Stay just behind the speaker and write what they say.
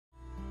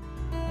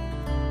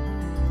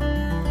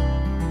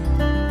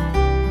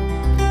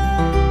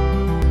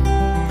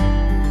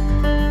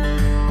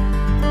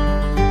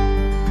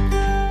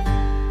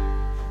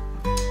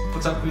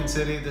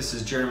City. This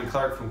is Jeremy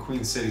Clark from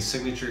Queen City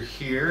Signature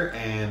here,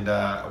 and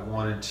I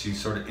wanted to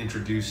sort of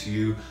introduce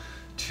you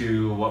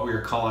to what we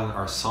are calling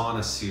our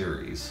Sauna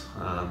Series.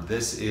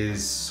 This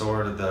is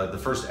sort of the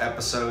first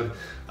episode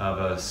of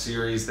a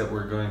series that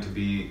we're going to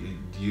be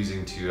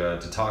using to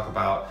talk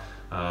about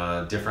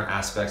different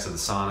aspects of the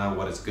sauna,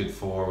 what it's good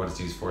for, what it's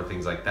used for,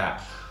 things like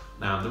that.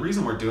 Now, the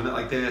reason we're doing it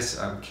like this,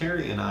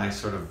 Carrie and I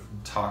sort of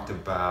talked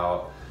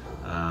about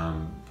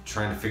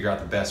trying to figure out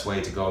the best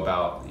way to go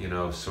about,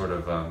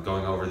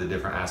 going over the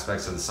different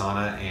aspects of the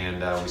sauna,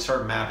 and we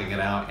started mapping it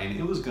out, and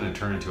it was going to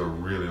turn into a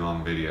really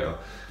long video.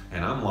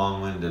 And I'm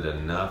long-winded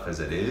enough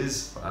as it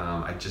is.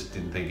 I just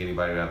didn't think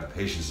anybody would have the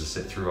patience to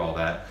sit through all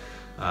that.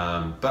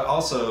 But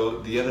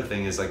also, the other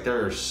thing is, like,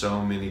 there are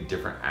so many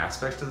different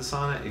aspects to the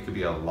sauna. It could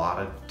be a lot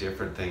of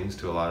different things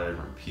to a lot of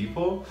different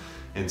people.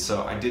 And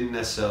so I didn't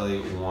necessarily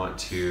want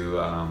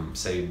to,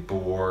 say,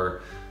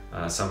 bore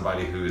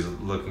somebody who's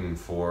looking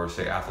for,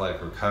 say, athletic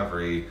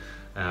recovery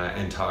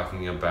and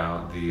talking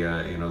about the,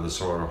 the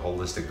sort of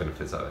holistic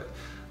benefits of it.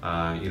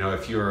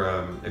 If you're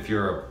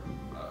a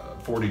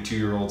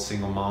 42-year-old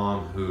single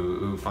mom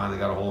who finally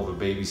got a hold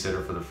of a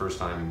babysitter for the first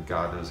time in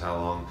God knows how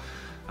long,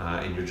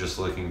 and you're just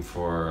looking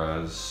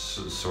for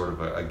sort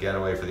of a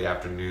getaway for the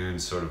afternoon,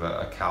 sort of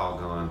a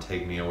Calgon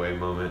take me away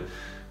moment,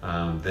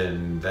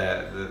 then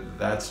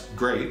that's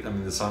great. I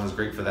mean, the sauna's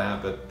great for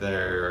that, but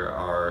there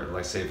are,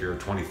 like, say, if you're a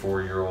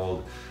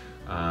 24-year-old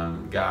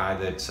guy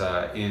that's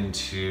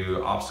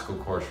into obstacle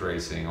course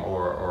racing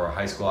or a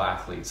high school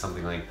athlete,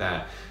 something like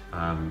that,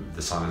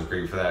 the sauna is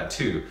great for that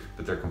too,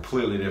 but they're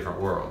completely different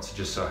worlds. It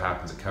just so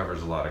happens it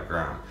covers a lot of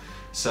ground.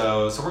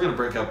 So we're going to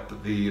break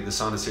up the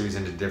Sauna Series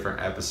into different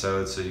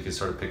episodes so you can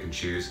sort of pick and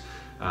choose.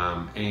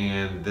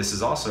 And this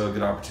is also a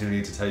good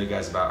opportunity to tell you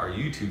guys about our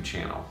YouTube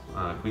channel.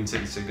 Queen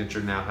City Signature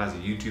now has a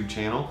YouTube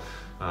channel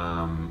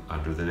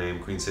under the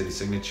name Queen City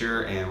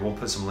Signature, and we'll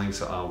put some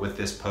links with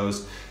this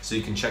post so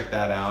you can check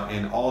that out.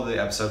 And all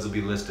the episodes will be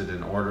listed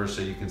in order,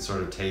 so you can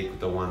sort of take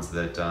the ones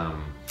that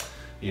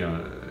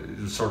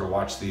sort of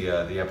watch the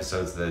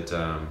episodes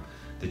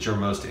that you're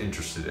most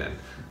interested in.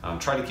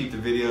 Try to keep the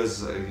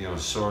videos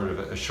sort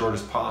of as short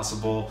as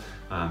possible.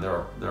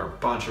 There are a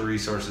bunch of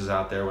resources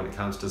out there when it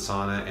comes to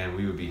sauna, and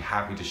we would be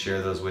happy to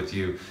share those with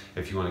you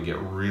if you want to get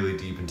really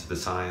deep into the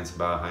science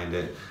behind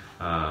it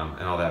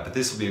and all that. But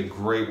this will be a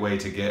great way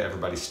to get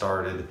everybody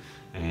started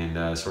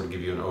and sort of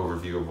give you an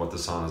overview of what the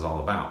sauna is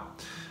all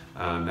about.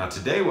 Now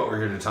today what we're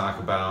here to talk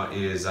about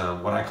is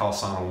what I call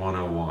Sauna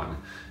 101.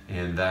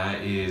 And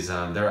that is,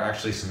 there are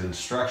actually some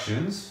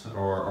instructions,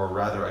 or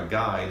rather a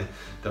guide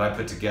that I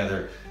put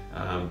together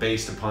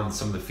based upon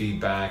some of the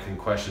feedback and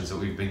questions that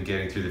we've been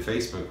getting through the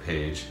Facebook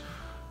page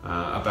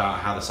about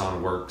how the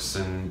sauna works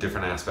and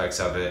different aspects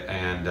of it.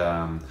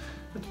 And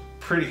it's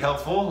pretty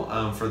helpful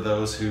for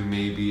those who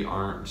maybe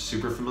aren't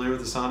super familiar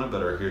with the sauna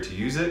but are here to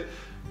use it.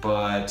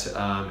 But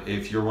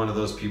if you're one of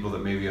those people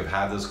that maybe have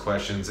had those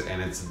questions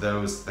and it's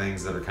those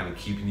things that are kind of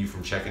keeping you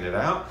from checking it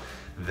out,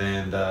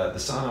 then the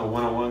Sauna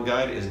 101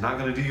 guide is not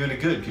going to do you any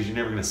good because you're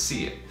never going to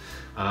see it.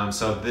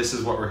 So this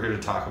is what we're here to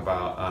talk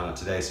about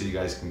today, so you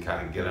guys can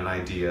kind of get an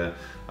idea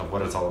of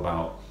what it's all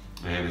about,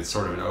 and it's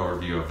sort of an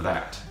overview of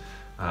that.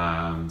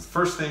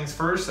 First things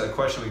first, a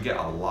question we get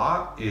a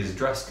lot is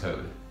dress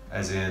code,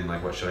 as in,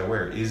 like, what should I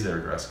wear? Is there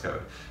a dress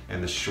code?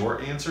 And the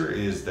short answer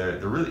is there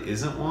really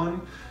isn't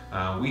one.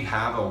 We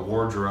have a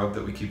wardrobe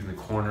that we keep in the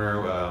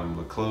corner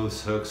with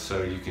clothes hooks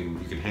so you can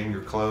hang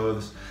your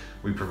clothes.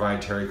 We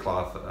provide terry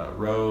cloth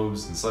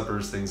robes and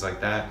slippers, things like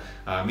that.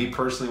 Me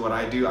personally, what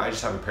I do, I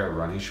just have a pair of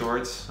running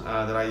shorts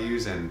that I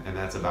use, and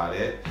that's about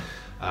it.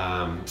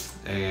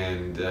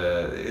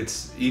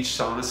 It's each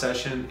sauna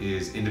session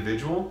is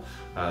individual.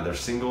 They're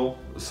single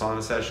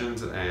sauna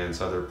sessions, and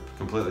so they're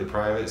completely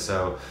private.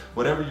 So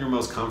whatever you're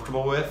most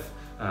comfortable with,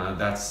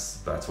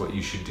 that's what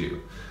you should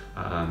do.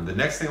 The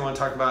next thing I want to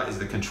talk about is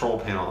the control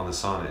panel on the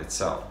sauna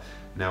itself.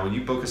 Now, when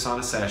you book a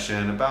sauna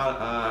session,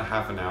 about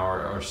half an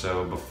hour or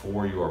so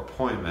before your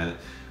appointment,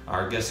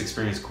 our guest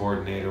experience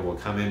coordinator will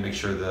come in, make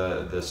sure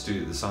the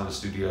sauna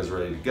studio is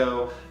ready to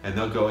go, and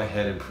they'll go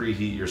ahead and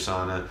preheat your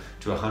sauna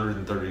to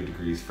 130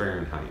 degrees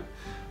Fahrenheit.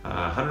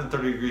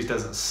 130 degrees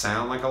doesn't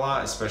sound like a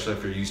lot, especially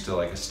if you're used to,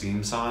 like, a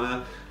steam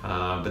sauna,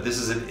 but this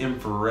is an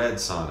infrared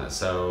sauna,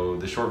 so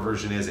the short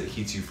version is it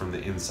heats you from the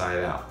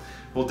inside out.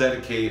 We'll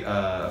dedicate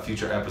a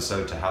future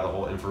episode to how the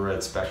whole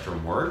infrared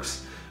spectrum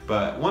works.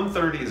 But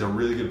 130 is a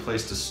really good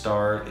place to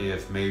start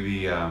if maybe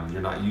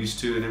you're not used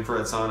to an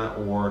infrared sauna,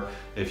 or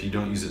if you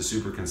don't use it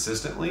super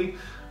consistently.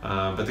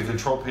 But the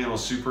control panel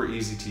is super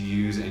easy to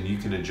use, and you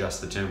can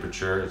adjust the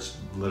temperature. It's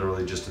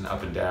literally just an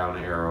up and down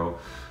arrow.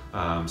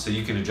 So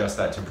you can adjust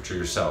that temperature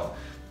yourself.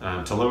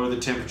 To lower the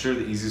temperature,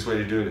 the easiest way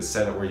to do it is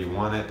set it where you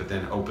want it, but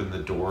then open the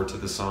door to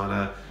the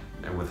sauna,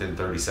 and within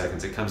 30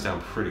 seconds it comes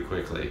down pretty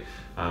quickly.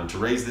 To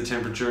raise the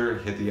temperature,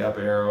 hit the up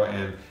arrow,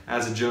 and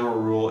as a general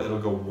rule, it'll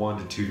go 1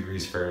 to 2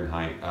 degrees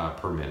Fahrenheit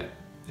per minute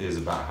is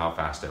about how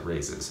fast it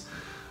raises.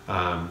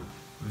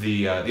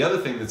 The other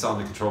thing that's on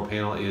the control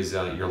panel is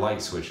your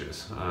light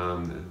switches.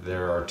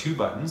 There are two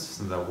buttons.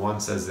 The one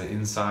says the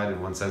inside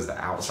and one says the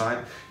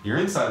outside. Your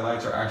inside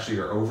lights are actually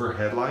your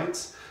overhead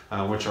lights,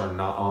 which are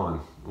not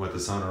on with the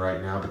Sauna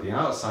right now, but the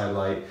outside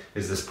light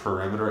is this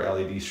perimeter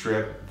LED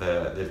strip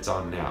that's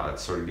on now. It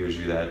sort of gives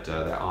you that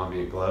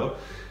ambient glow.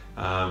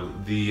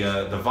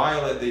 The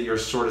violet that you're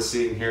sort of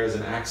seeing here as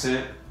an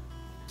accent,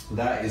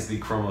 that is the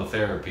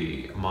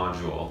chromotherapy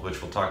module,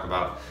 which we'll talk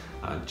about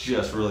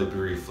just really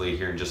briefly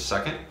here in just a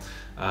second.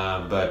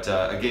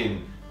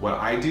 Again, what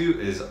I do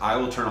is I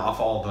will turn off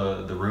all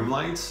the room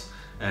lights,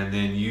 and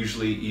then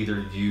usually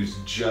either use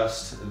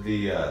just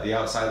the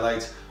outside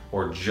lights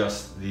or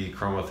just the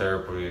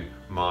chromotherapy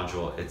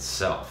module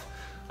itself.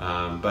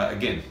 But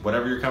again,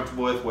 whatever you're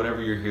comfortable with,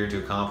 whatever you're here to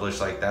accomplish,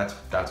 like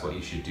that's what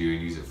you should do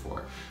and use it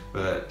for.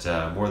 But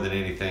more than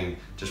anything,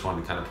 just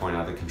wanted to kind of point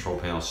out the control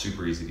panel is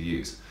super easy to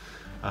use.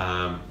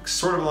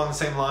 Sort of along the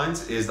same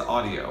lines is the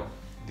audio.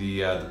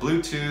 The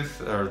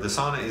Bluetooth, or the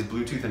Sauna, is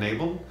Bluetooth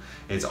enabled.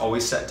 It's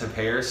always set to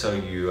pair, so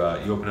you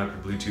open up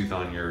your Bluetooth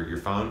on your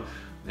phone,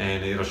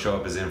 and it'll show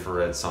up as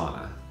infrared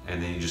sauna.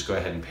 And then you just go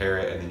ahead and pair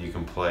it, and then you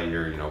can play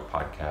your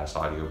podcast,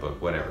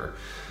 audiobook, whatever.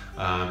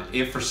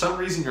 If for some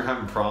reason you're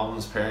having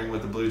problems pairing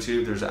with the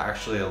Bluetooth, there's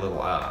actually a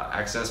little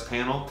access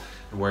panel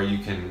where you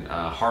can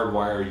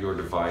hardwire your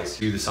device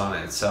to the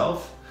Sauna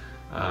itself.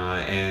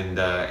 And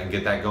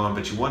get that going,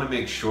 but you want to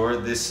make sure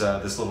this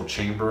little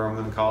chamber, I'm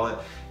going to call it,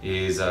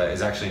 is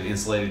actually an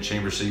insulated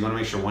chamber. So you want to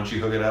make sure once you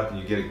hook it up and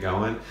you get it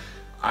going,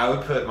 I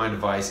would put my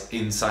device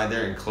inside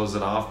there and close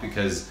it off,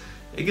 because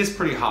it gets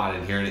pretty hot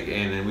in here,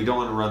 and we don't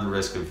want to run the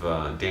risk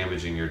of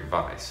damaging your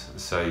device.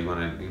 So you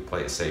want to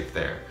play it safe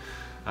there.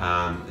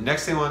 The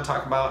next thing I want to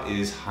talk about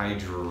is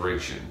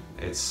hydration.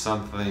 It's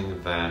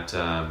something that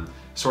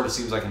sort of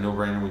seems like a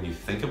no-brainer when you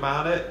think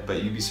about it,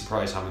 but you'd be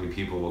surprised how many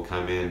people will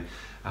come in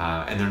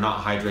and they're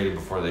not hydrated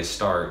before they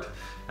start,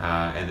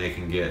 and they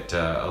can get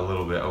a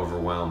little bit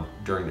overwhelmed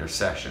during their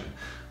session.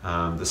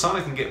 The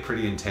sauna can get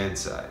pretty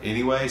intense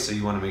anyway, so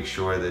you want to make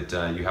sure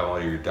that you have all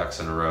your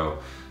ducks in a row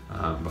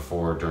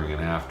before, during,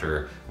 and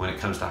after when it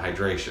comes to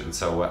hydration.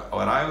 So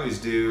what I always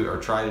do, or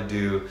try to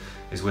do,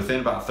 is within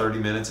about 30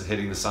 minutes of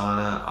hitting the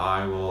sauna,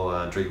 I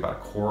will drink about a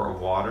quart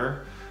of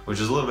water, which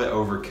is a little bit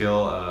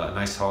overkill. A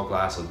nice tall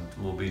glass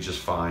will be just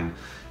fine.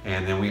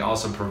 And then we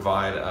also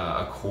provide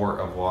a quart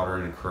of water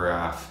in a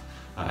carafe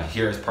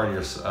here as part of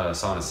your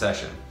sauna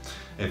session.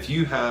 If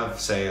you have,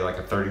 say, like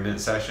a 30-minute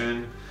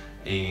session,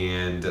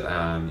 and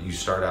you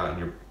start out and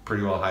you're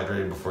pretty well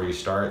hydrated before you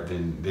start,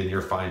 then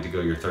you're fine to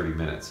go your 30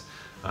 minutes.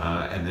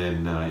 And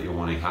then you'll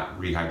want to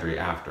rehydrate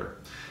after.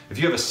 If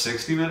you have a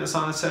 60-minute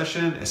sauna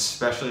session,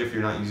 especially if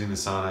you're not using the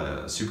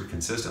sauna super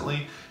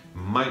consistently,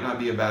 might not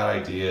be a bad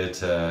idea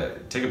to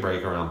take a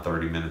break around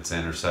 30 minutes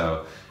in or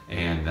so,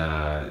 and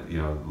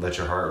let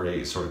your heart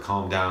rate sort of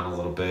calm down a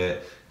little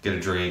bit, get a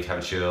drink, have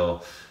a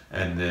chill,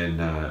 and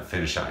then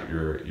finish out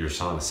your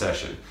sauna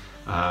session.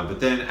 But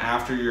then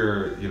after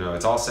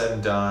it's all said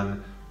and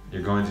done,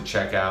 you're going to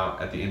check out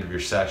at the end of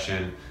your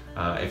session.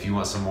 If you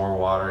want some more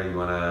water, you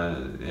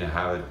want to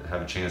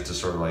have a chance to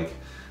sort of like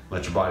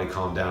let your body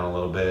calm down a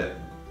little bit.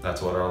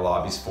 That's what our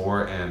lobby's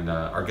for, and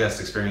our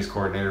guest experience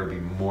coordinator will be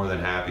more than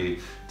happy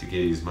to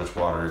get you as much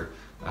water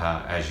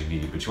as you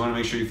need. But you want to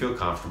make sure you feel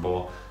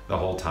comfortable the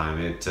whole time.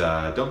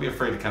 Don't be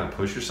afraid to kind of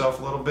push yourself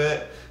a little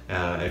bit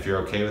if you're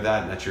okay with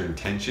that and that's your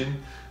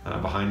intention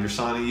behind your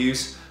sauna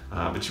use.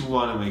 But you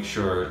want to make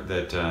sure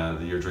that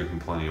you're drinking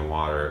plenty of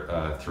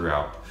water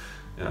throughout,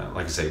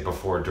 like I say,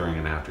 before, during,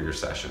 and after your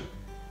session.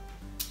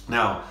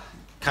 Now,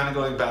 kind of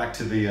going back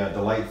to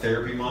the light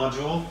therapy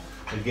module,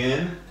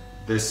 again,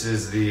 this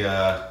is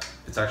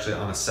it's actually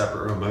on a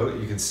separate remote,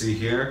 you can see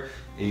here,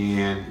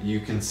 and you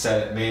can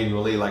set it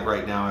manually. Like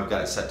right now I've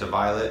got it set to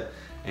violet,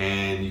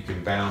 and you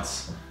can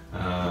bounce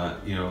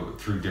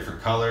through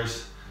different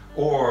colors,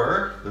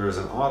 or there's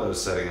an auto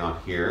setting on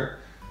here,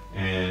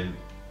 and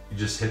you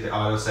just hit the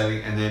auto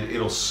setting and then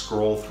it'll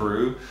scroll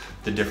through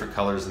the different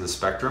colors in the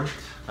spectrum.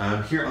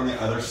 Here on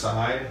the other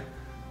side,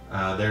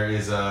 there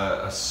is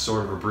a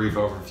sort of a brief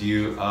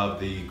overview of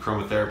the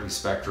chromotherapy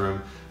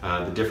spectrum,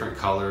 the different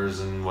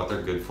colors and what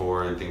they're good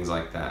for and things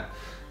like that.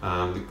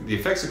 The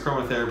effects of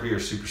chromotherapy are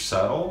super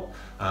subtle,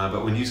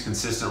 but when used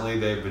consistently,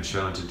 they've been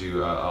shown to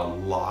do a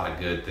lot of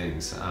good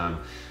things.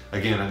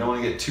 Again, I don't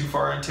want to get too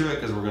far into it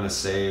because we're going to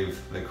save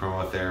the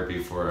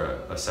chromotherapy for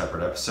a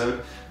separate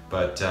episode.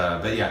 But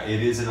yeah,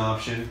 it is an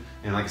option.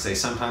 And like I say,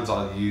 sometimes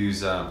I'll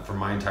use, for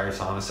my entire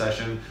sauna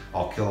session,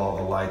 I'll kill all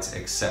the lights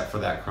except for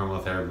that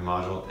chromotherapy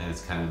module, and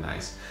it's kind of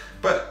nice.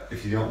 But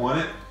if you don't want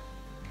it,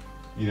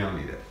 you don't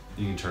need it.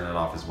 You can turn it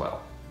off as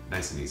well.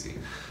 Nice and easy.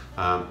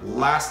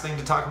 Last thing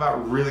to talk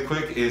about really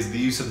quick is the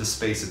use of the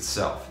space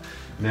itself.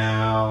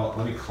 Now,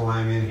 let me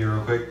climb in here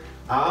real quick.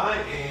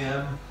 I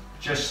am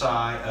just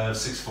shy of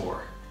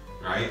 6'4",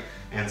 right?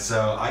 And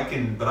so I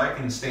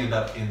can stand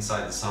up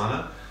inside the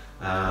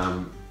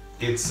sauna.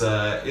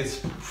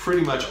 It's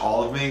pretty much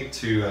all of me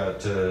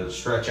to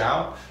stretch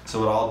out. So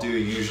what I'll do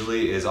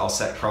usually is I'll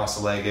set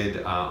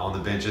cross-legged on the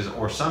benches,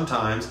 or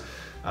sometimes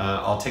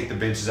I'll take the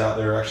benches out.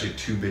 There are actually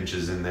 2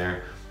 benches in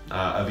there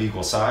of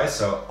equal size,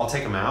 so I'll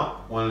take them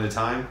out one at a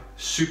time,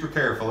 super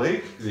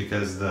carefully,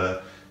 because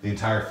the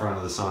entire front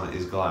of the sauna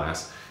is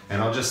glass.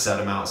 And I'll just set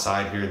them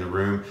outside here in the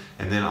room,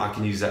 and then I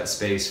can use that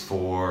space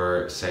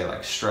for, say,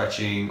 like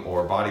stretching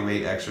or body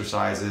weight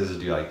exercises,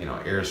 do like, you know,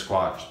 air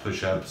squats,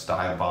 push-ups,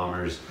 dive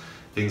bombers,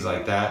 things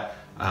like that.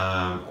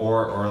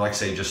 Or like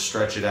say, just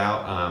stretch it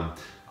out.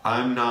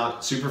 I'm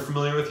not super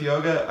familiar with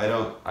yoga.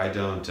 I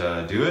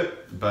don't do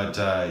it, but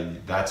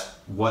that's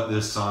what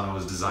this sauna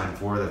was designed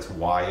for. That's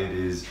why it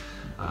is.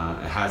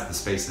 It has the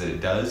space that it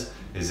does.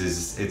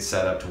 Is it's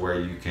set up to where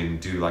you can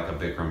do like a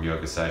Bikram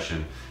yoga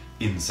session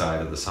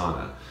inside of the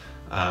sauna.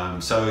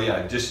 So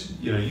yeah, just,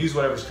 you know, use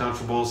whatever's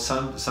comfortable.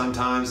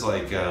 Sometimes,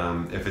 like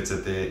if it's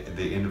at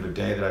the end of a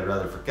day that I'd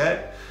rather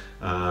forget,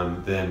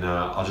 then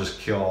I'll just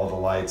kill all the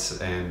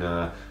lights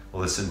and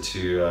listen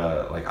to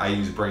like, I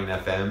use Brain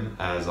FM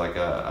as like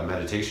a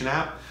meditation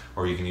app,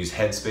 or you can use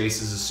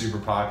Headspace as a super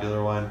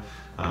popular one,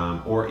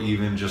 or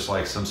even just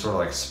like some sort of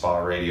like spa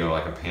radio,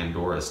 like a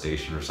Pandora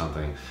station or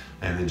something,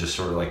 and then just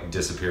sort of like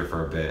disappear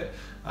for a bit.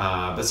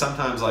 But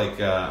sometimes,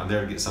 like, I'm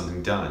there to get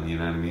something done, you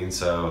know what I mean?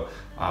 So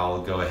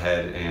I'll go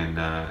ahead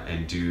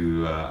and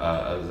do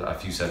a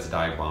few sets of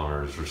dive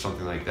bombers or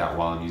something like that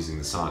while I'm using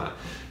the sauna.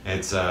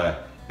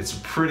 It's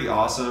pretty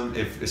awesome,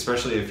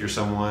 especially if you're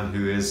someone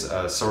who is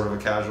sort of a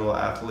casual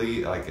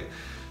athlete, like,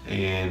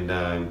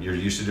 and you're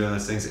used to doing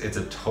those things. It's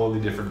a totally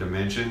different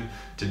dimension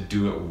to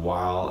do it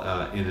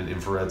while in an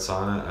infrared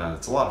sauna.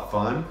 It's a lot of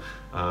fun,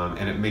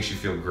 and it makes you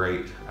feel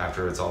great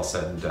after it's all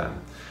said and done.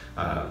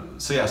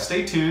 So yeah,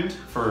 stay tuned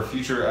for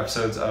future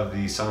episodes of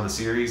the Sauna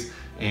series.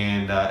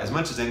 And as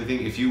much as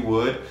anything, if you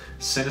would,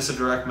 send us a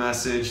direct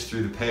message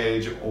through the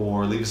page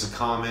or leave us a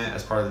comment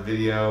as part of the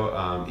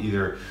video,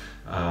 either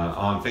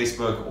on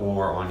Facebook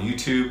or on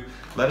YouTube.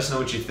 Let us know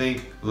what you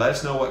think. Let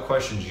us know what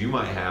questions you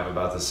might have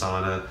about the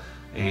sauna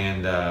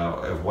and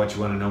what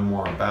you want to know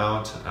more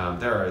about.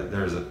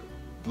 There's a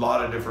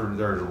lot of different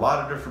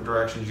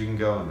directions you can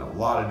go and a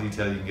lot of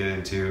detail you can get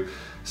into.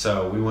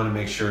 So we want to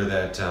make sure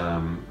that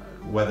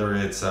whether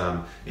it's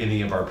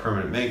any of our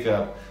permanent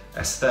makeup,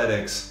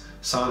 aesthetics,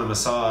 sauna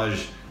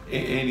massage,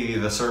 any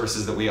of the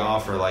services that we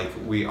offer, like,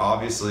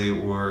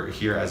 we're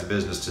here as a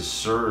business to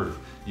serve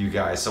you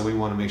guys, so we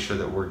want to make sure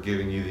that we're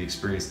giving you the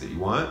experience that you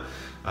want.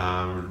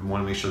 We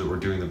want to make sure that we're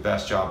doing the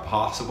best job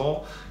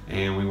possible,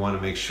 and we want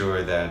to make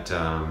sure that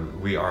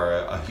we are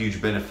a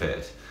huge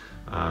benefit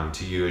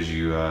to you as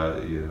you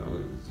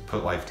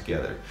put life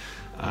together.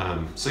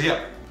 So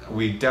yeah,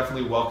 we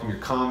definitely welcome your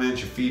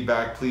comments, your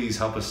feedback. Please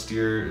help us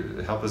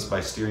by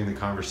steering the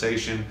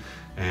conversation,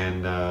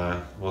 and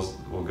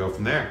we'll go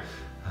from there.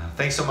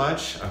 Thanks so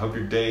much. I hope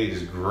your day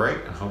is great.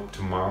 I hope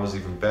tomorrow's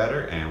even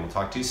better, and we'll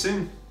talk to you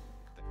soon.